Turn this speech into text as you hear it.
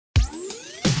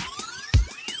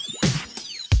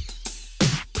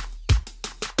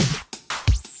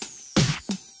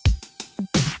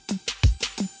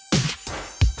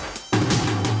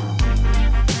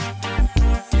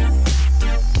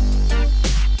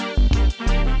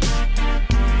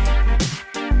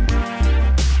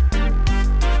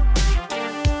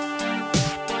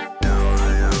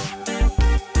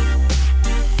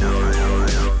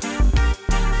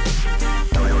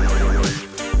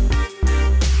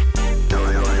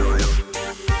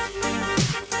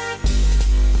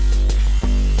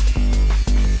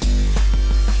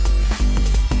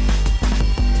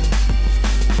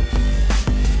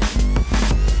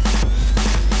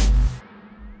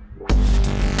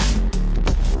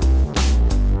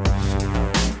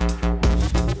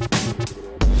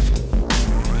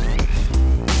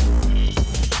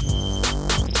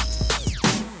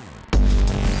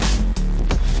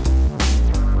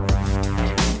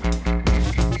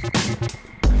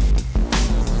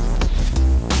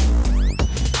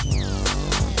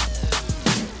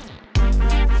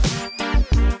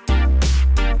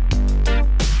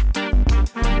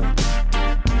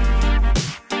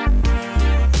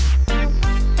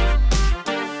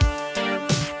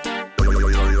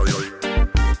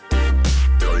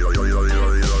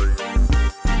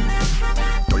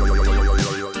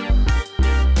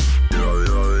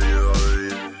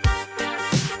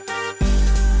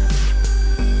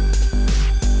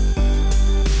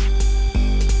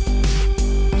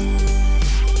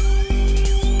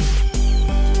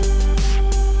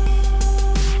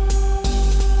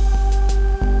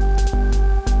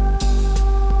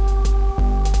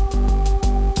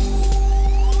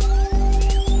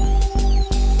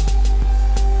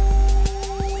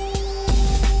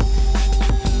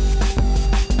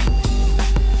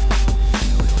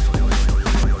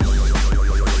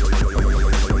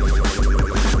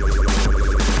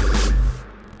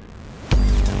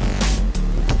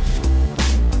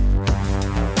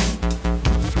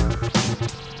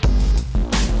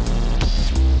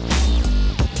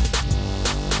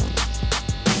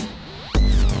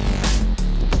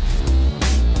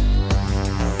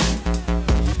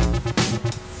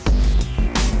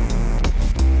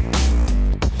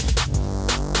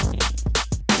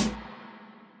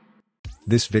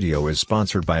This video is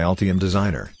sponsored by Altium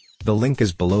Designer. The link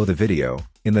is below the video,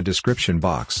 in the description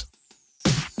box.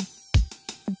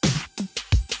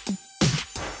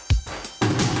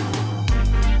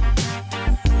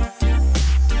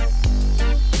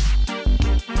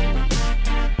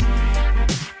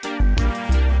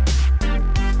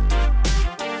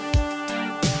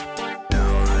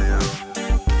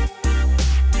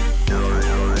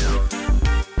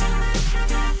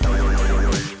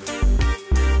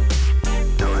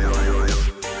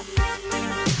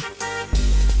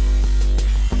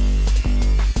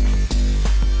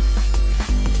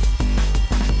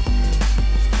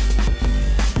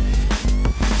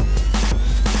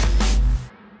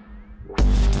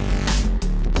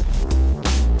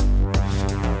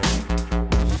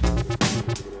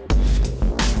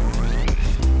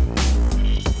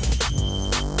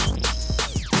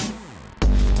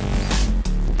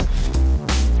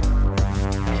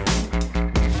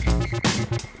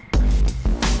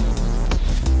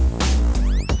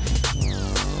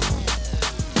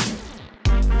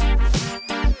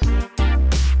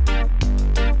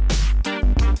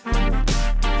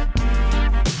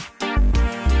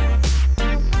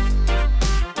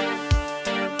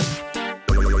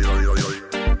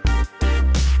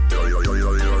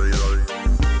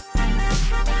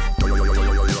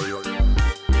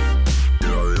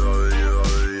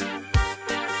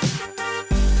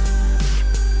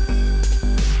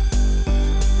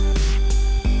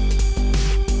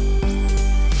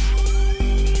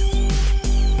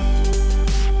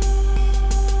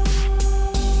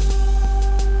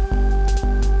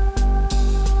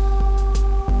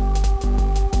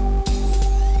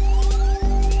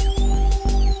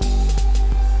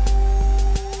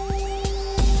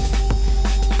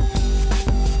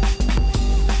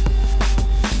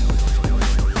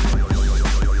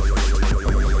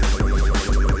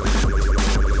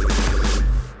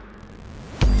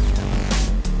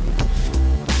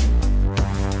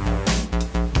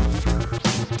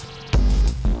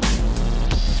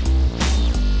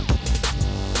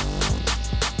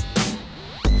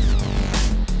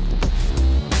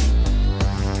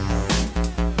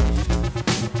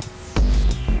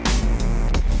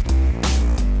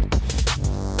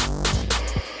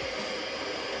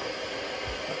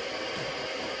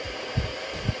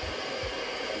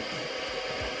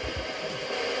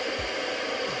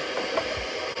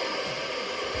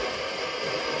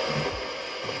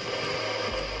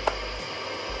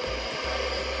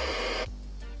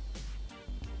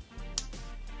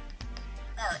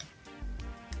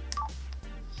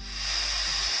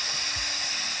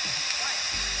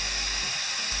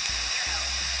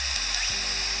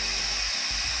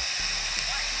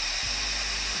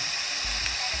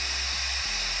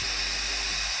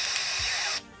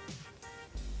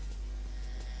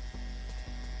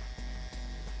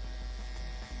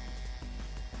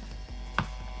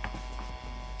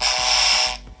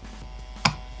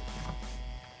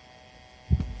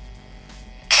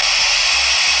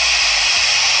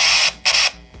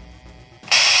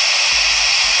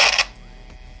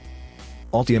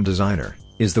 Altium Designer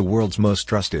is the world's most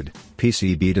trusted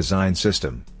PCB design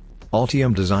system.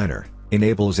 Altium Designer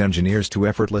enables engineers to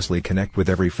effortlessly connect with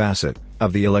every facet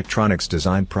of the electronics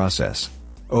design process.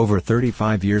 Over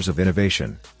 35 years of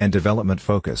innovation and development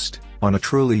focused on a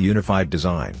truly unified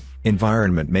design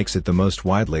environment makes it the most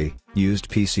widely used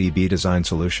PCB design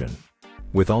solution.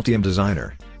 With Altium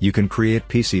Designer, you can create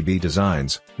PCB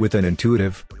designs with an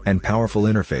intuitive and powerful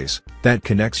interface that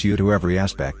connects you to every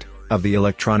aspect of the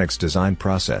electronics design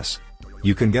process.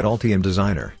 You can get Altium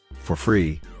Designer for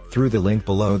free through the link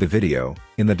below the video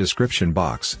in the description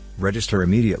box. Register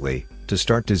immediately to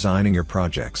start designing your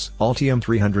projects. Altium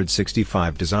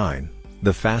 365 Design,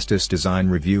 the fastest design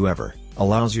review ever,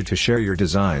 allows you to share your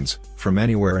designs from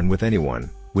anywhere and with anyone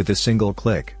with a single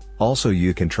click. Also,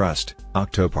 you can trust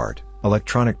Octopart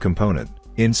electronic component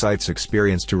insights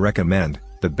experience to recommend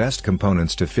the best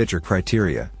components to fit your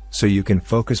criteria, so you can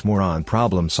focus more on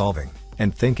problem solving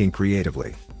and thinking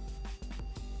creatively.